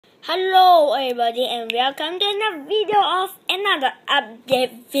Hello everybody and welcome to another video of another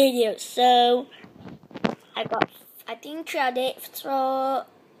update video. So I think 3 updates for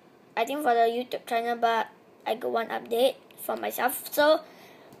the YouTube channel, but I got 1 update for myself. So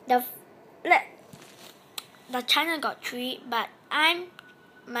the channel got 3, but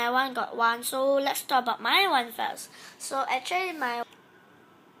my one got 1. So let's talk about my one first. So actually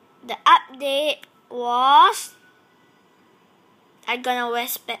the update was I gonna wear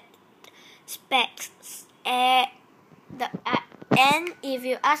specs and if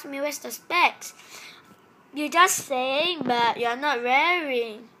you ask me where's the specs, you just saying but you're not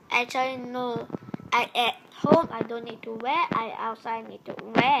wearing. Actually no, I at home I don't need to wear, I outside need to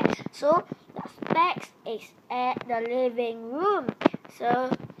wear. So the specs is at the living room. So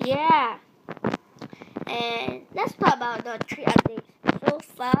yeah, and let's talk about the 3 updates. So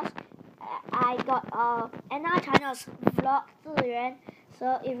first, I got another channel's vlog 4元. So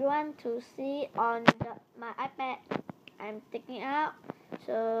if you want to see on my iPad, I'm taking out.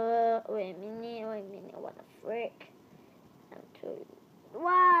 So wait a minute, what the frick?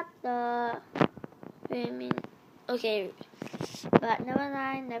 What the? Wait a minute. Okay, but never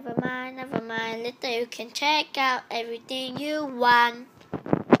mind. Later you can check out everything you want.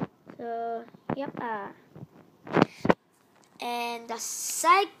 So yep. And the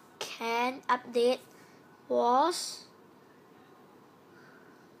second update was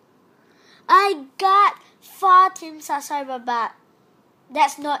I got 14 subscribers, but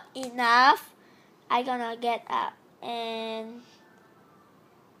that's not enough. I gonna get up, and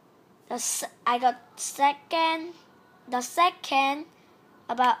I got the second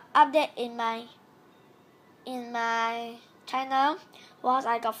about update in my channel was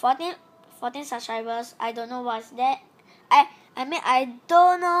I got 14 subscribers. I don't know what's that. I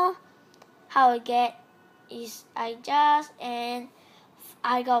don't know how I get is I got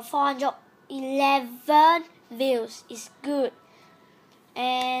 411 views. It's good,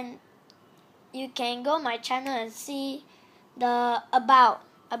 and you can go my channel and see the about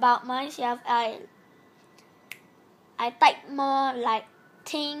myself. I type more like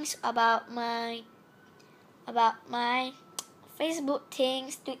things about my Facebook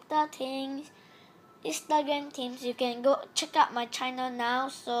things, Twitter things, Instagram things. You can go check out my channel now.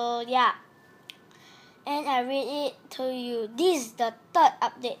 So yeah, and I read it to you. This is the 3rd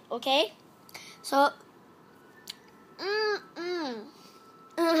update. Okay, so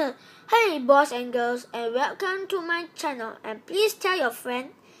hey boys and girls, and welcome to my channel, and please tell your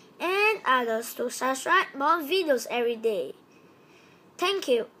friends and others to subscribe more videos every day. Thank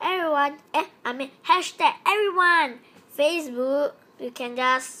you everyone. Hashtag everyone. Facebook, you can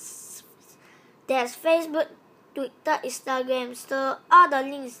just, there's Facebook, Twitter, Instagram, so all the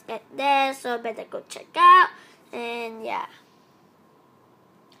links at there, so better go check out. And yeah,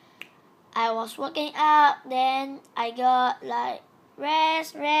 I was working out, then I got like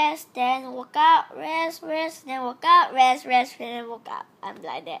rest, then work out, rest, then work out, rest, then work out. I'm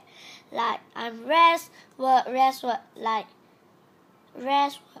like that. Like I'm rest, work, like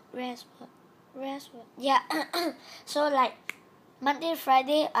rest, work. Yeah. So like Monday,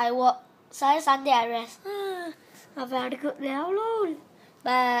 Friday I work, Saturday, Sunday I rest. I very good now, lol.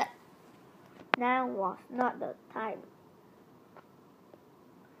 But now was not the time.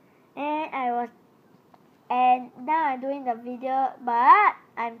 And now I'm doing the video, but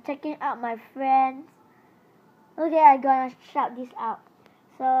I'm checking out my friends. Okay, I'm gonna shout this out.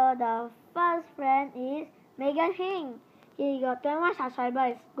 So the first friend is Megan Hing. He got 21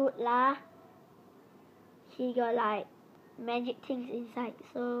 subscribers. It's good lah. He got like magic things inside,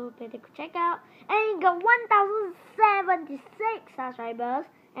 so better go check out. And he got 1,076 subscribers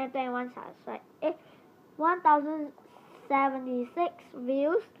and 1,076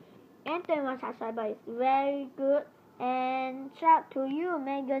 views and 21 subscribers. Is very good. And shout to you,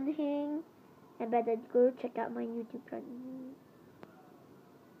 Megan Hing. And better go check out my YouTube channel.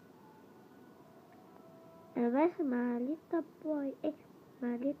 And where's my little boy?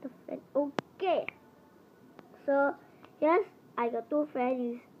 My little friend. Okay. So yes, I got 2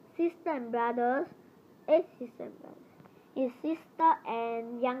 friends, sister and brothers. His sister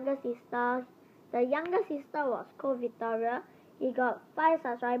and younger sister. The younger sister was called Victoria. He got 5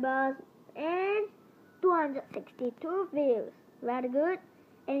 subscribers and 262 views. Very good.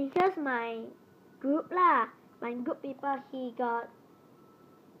 And here's my group lah. My group people, he got,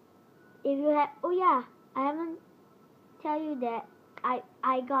 if you have, oh yeah, I haven't tell you that I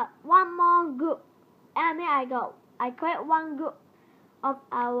got 1 more group. I create 1 group of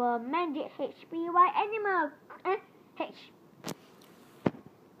our Magic HPY Animal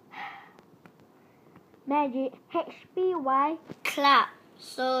Magic HPY Club.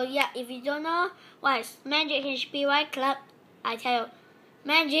 So yeah, if you don't know what is Magic HPY Club, I tell you,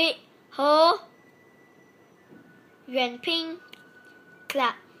 Magic Ho Yuan Ping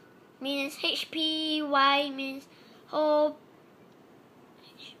Club means HPY means Ho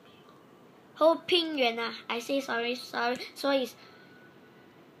Ping Yuan. I say sorry. So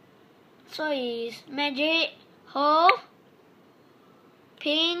it's Magic Ho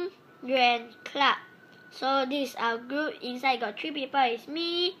Ping Yuan Club. So this is our group. Inside got 3 people. It's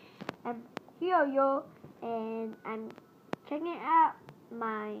me and Hyo, and I'm checking out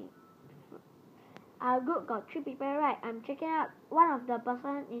our group got 3 people, right? I'm checking out one of the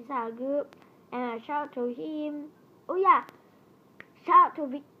person inside our group, and I shout to him. Oh yeah, shout out to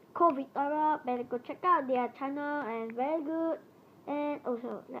Victoria. Better go check out their channel, and very good. And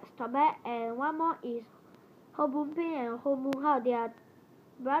also let's stop back. And one more is Ho Boon Ping and Ho Moon Hao. They are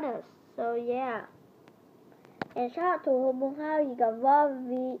brothers. So yeah. And shout out to Ho Moon Hao. He got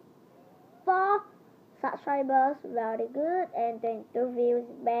 4 subscribers, very good, and 22 views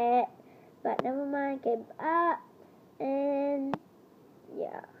bad. But never mind, came up. And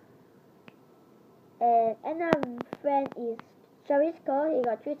yeah. And another friend is Chavisco. He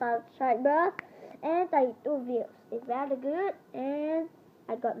got 3 subscribers and 32 views. It's very good. And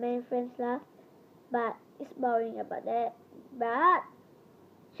I got many friends left, but it's boring about that. But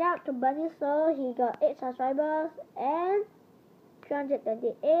shout out to Bunny Soul. He got 8 subscribers and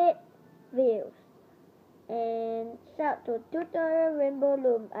 328 views. And shout out to Tutor Rainbow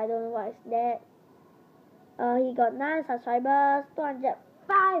Loom. I don't know what is that. He got 9 subscribers,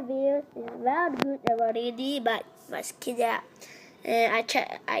 205 views. It's very good already, but let's keep that. And I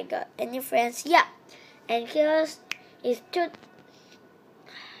check. I got any friends? Yeah. And here's is Tutor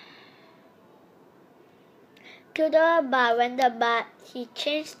by Wender, but he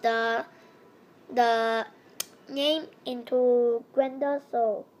changed the name into Gwenda,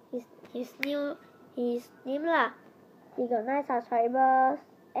 so his name lah. He got 9 subscribers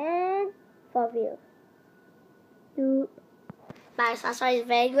and 4 views. My subscriber is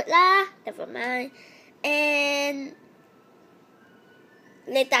very good lah. Never mind. And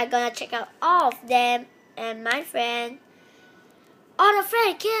later I'm gonna check out all of them and my friend. All the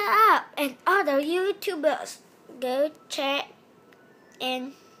friends get up and all the YouTubers go check,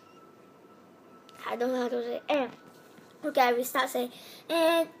 and I don't know how to say. And okay, I will start saying,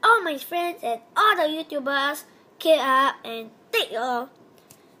 and all my friends and all the YouTubers get up and take your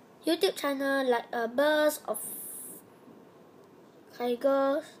YouTube channel like a bus of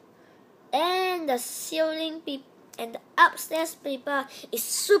tigers, and the ceiling people and the upstairs people is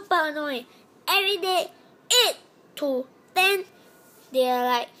super annoying. Every day 8 to 10 they are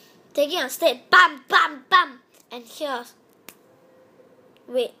like taking a step, bam bam bam, and here,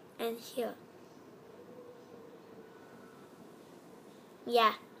 wait, and here.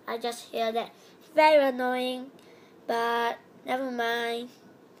 Yeah, I just hear that. Very annoying, but never mind.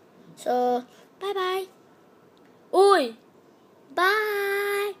 So bye bye. Oi,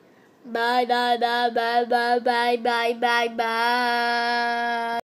 bye. Bye bye bye bye bye bye bye bye bye.